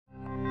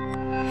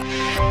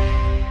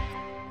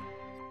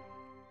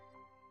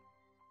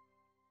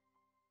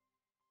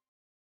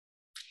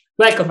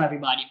Welcome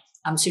everybody.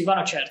 I'm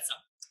Silvano Cerza,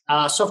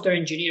 a software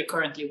engineer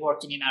currently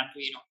working in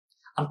Arduino.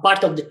 I'm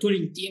part of the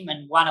tooling team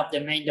and one of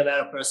the main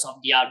developers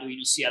of the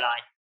Arduino CLI.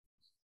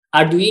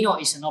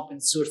 Arduino is an open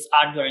source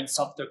hardware and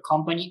software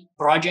company,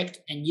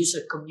 project, and user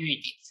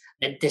community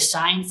that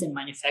designs and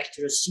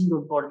manufactures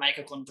single board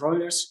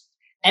microcontrollers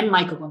and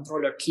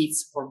microcontroller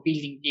kits for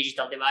building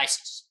digital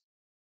devices.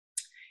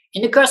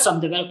 In the course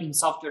of developing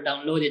software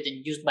downloaded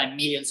and used by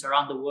millions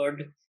around the world,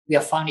 we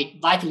have found it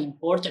vitally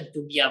important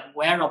to be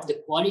aware of the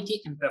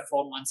quality and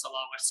performance of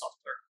our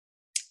software.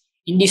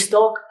 In this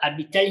talk, I'll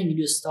be telling you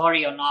the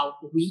story on how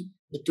we,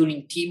 the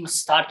tooling team,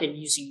 started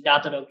using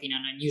Datadog in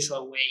an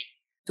unusual way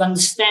to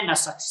understand how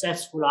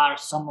successful are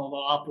some of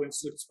our open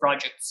source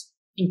projects,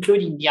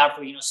 including the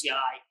Arduino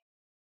CLI.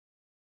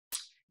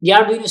 The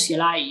Arduino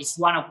CLI is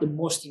one of the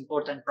most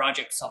important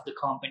projects of the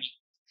company.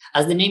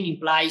 As the name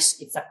implies,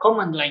 it's a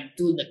command line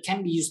tool that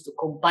can be used to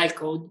compile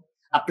code,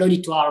 upload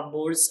it to our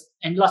boards,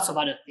 and lots of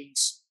other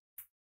things.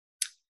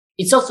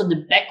 It's also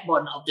the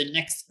backbone of the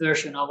next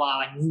version of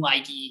our new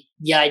IDE,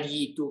 the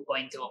IDE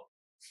 2.0.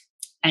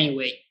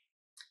 Anyway,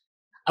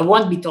 I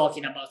won't be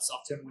talking about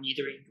software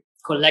monitoring,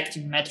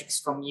 collecting metrics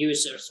from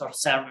users or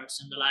servers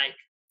and the like.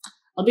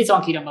 I'll be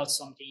talking about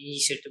something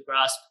easier to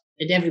grasp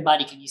that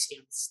everybody can easily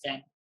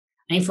understand,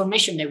 and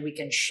information that we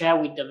can share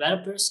with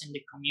developers and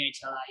the community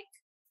alike.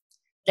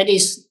 That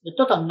is the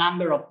total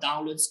number of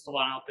downloads of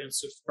our open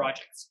source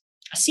projects.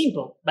 A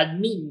simple but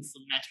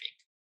meaningful metric.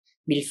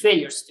 Build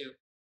failures too.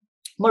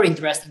 More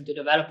interesting to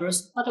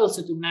developers, but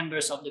also to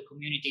members of the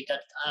community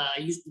that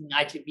use the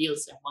nightly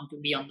builds and want to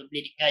be on the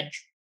bleeding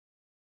edge.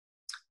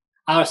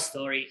 Our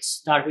story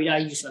starts with a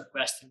usual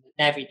question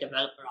that every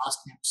developer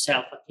asks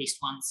himself at least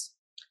once.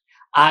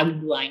 How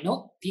do I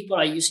know people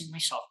are using my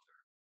software?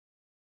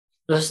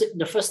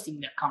 The first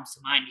thing that comes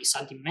to mind is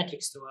adding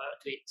metrics to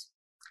it.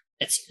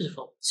 That's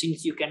useful,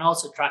 since you can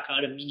also track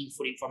other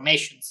meaningful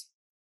informations.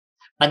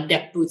 But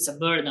that puts a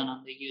burden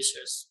on the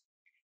users.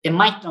 They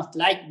might not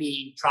like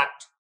being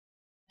tracked,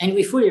 and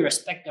we fully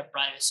respect their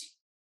privacy.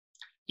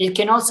 It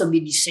can also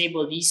be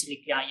disabled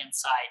easily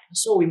client-side,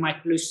 so we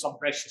might lose some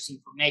precious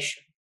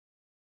information.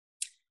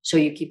 So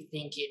you keep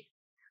thinking,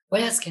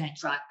 what else can I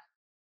track?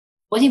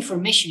 What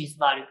information is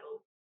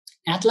valuable?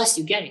 And at last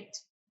you get it.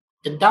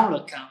 The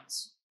download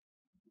counts.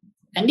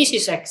 And this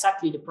is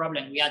exactly the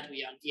problem we had with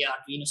the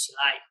Arduino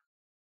CLI.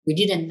 We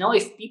didn't know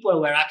if people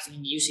were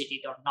actually using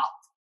it or not,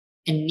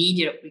 and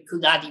neither we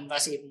could add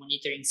invasive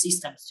monitoring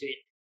systems to it.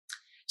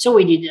 So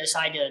we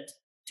decided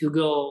to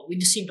go with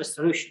the simplest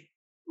solution,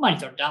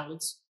 monitor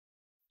downloads.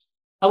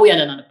 But we had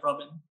another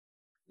problem.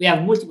 We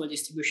have multiple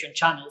distribution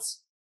channels,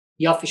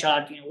 the official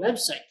Arduino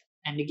website,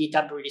 and the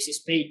GitHub releases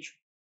page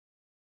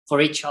for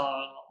each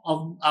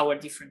of our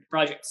different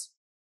projects.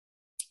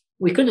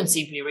 We couldn't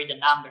simply read the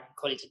number and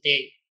call it a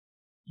day.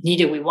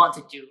 Neither we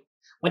wanted to.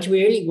 What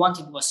we really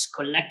wanted was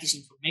collect this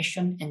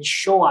information and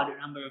show how the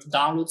number of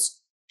downloads,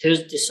 thus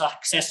the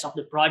success of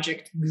the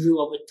project, grew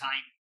over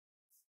time.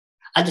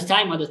 At the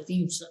time, other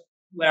teams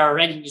were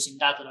already using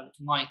Datadog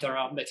to monitor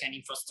our backend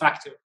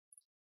infrastructure.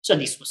 So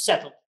this was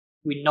settled.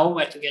 We know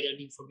where to gather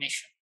the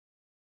information.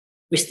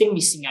 We're still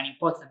missing an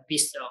important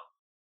piece though.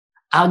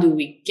 How do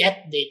we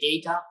get the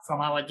data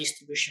from our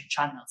distribution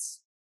channels?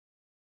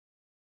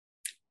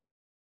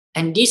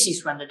 And this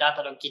is when the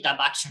Datadog GitHub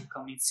action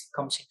comes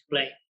into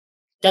play.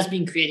 That's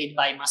been created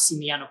by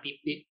Massimiliano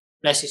Pippi,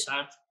 bless his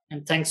heart,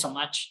 and thanks so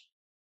much.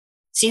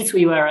 Since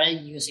we were already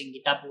using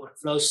GitHub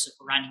workflows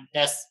for running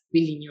tests,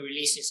 building new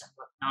releases and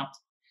whatnot,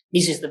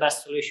 this is the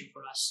best solution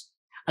for us.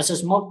 As a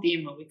small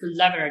team, we could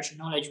leverage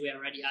knowledge we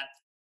already had.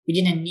 We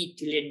didn't need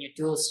to learn new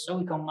tools, so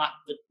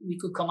we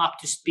could come up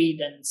to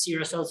speed and see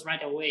results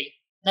right away,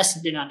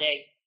 less than a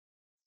day.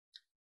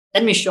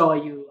 Let me show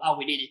you how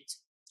we did it.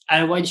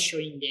 I'll avoid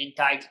showing the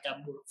entire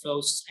GitHub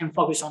workflows and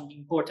focus on the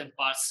important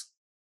parts.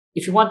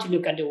 If you want to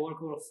look at the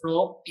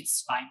workflow,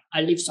 it's fine.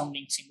 I'll leave some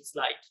links in the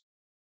slide.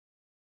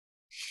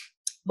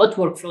 Both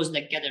workflows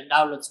that gather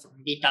downloads from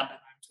GitHub and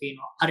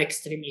Arduino are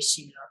extremely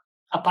similar,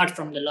 apart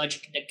from the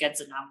logic that gets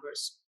the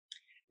numbers.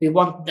 We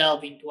won't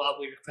delve into how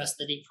we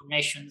requested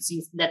information,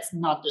 since that's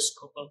not the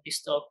scope of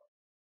this talk.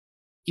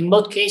 In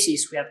both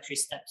cases, we have three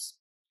steps.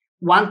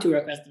 One to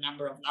request the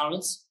number of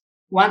downloads,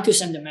 one to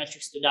send the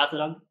metrics to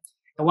Datadog,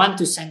 and one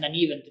to send an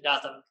event to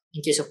Datadog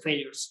in case of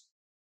failures.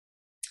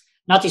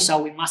 Notice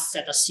how we must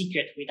set a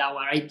secret with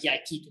our API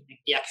key to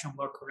make the action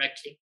work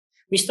correctly.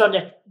 We store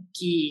that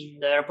key in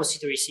the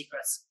repository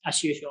secrets,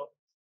 as usual.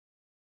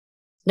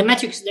 The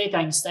metrics data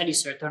instead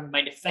is returned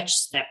by the fetch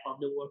step of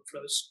the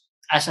workflows.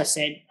 As I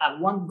said, I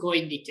won't go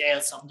in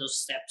details of those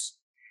steps.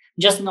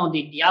 Just know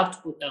that the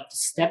output of the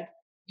step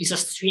is a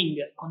string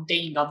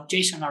containing a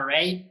JSON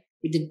array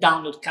with the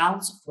download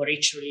counts for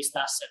each released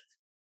asset.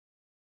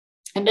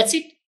 And that's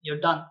it, you're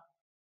done.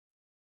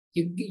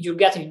 You're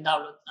getting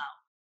download now.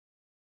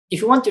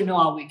 If you want to know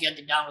how we get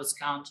the downloads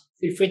count,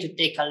 feel free to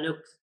take a look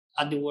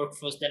at the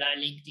workflows that are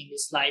linked in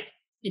this slide.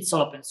 It's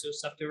all open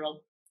source after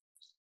all.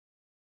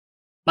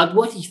 But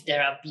what if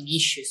there have been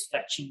issues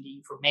fetching the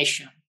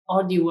information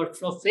or the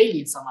workflow failed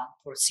in some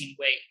unforeseen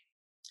way?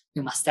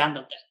 We must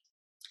handle that.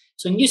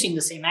 So in using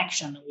the same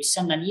action, we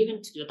send an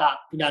event to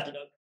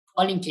Datadog,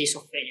 all in case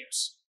of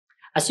failures.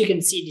 As you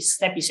can see, this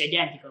step is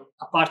identical,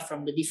 apart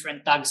from the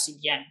different tags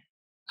CDN,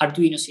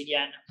 Arduino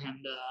CDN,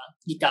 and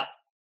GitHub.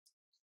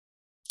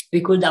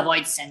 We could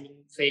avoid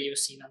sending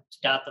failures even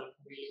to Datadog,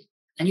 really,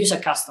 and use a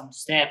custom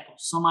step or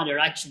some other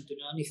action to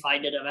notify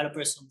the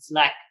developers on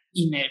Slack,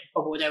 email,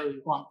 or whatever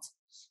we want.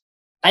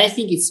 I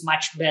think it's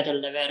much better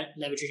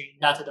leveraging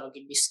Datadog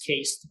in this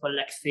case to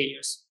collect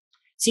failures,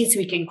 since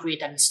we can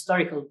create an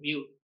historical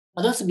view,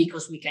 but also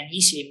because we can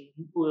easily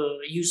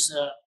use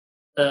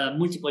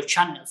multiple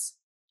channels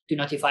to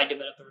notify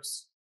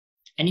developers.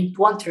 And it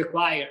won't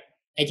require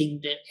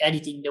editing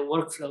the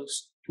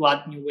workflows to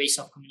add new ways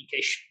of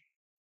communication.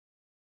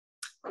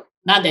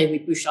 Now that we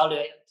push all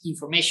the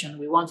information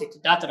we wanted to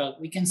Datadog,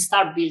 we can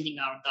start building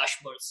our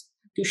dashboards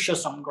to show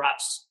some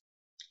graphs.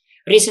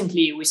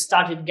 Recently, we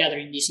started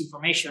gathering this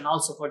information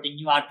also for the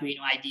new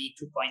Arduino IDE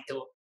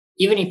 2.0.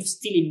 Even if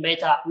still in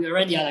beta, we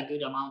already had a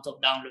good amount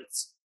of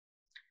downloads.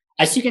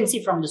 As you can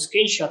see from the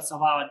screenshots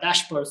of our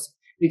dashboards,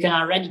 we can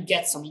already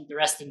get some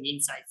interesting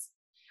insights.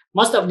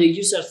 Most of the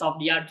users of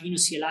the Arduino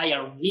CLI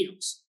are on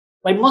Linux,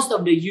 while most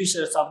of the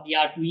users of the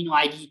Arduino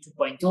IDE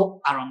 2.0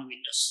 are on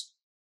Windows.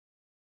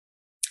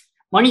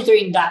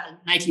 Monitoring that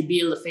nightly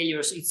build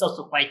failures is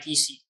also quite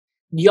easy.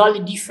 The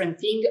only different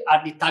thing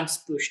are the tags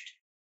pushed.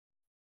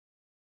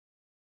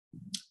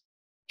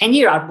 And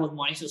here are both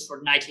monitors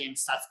for nightly and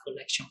stats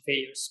collection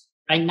failures.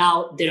 Right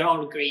now, they're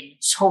all green,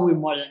 so we're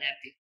more than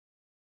happy.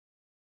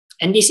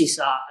 And this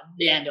is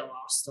the end of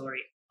our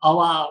story.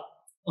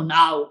 On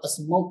how a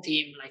small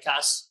team like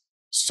us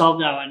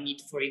solved our need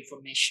for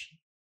information.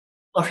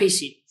 Or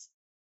is it?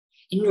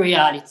 In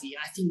reality,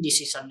 I think this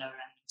is a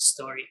never-ending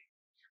story.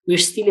 We're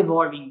still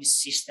evolving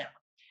this system,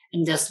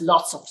 and there's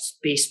lots of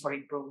space for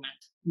improvement,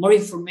 more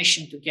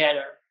information to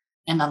gather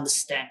and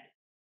understand.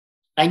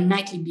 Like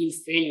nightly build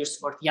failures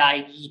for the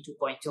IDE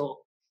 2.0,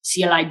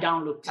 CLI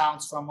download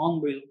counts from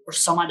Homebrew or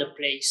some other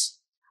place.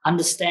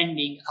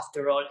 Understanding,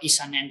 after all, is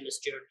an endless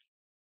journey.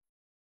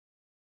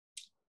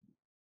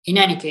 In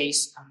any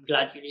case, I'm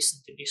glad you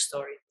listened to this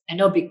story,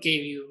 and hope it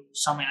gave you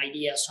some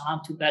ideas on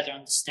how to better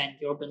understand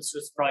the open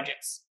source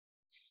projects.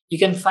 You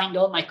can find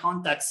all my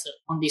contacts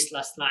on this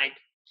last slide.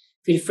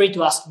 Feel free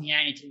to ask me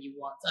anything you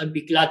want. I'd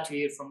be glad to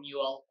hear from you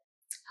all.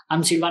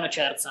 I'm Silvano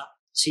Cerza.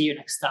 See you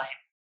next time.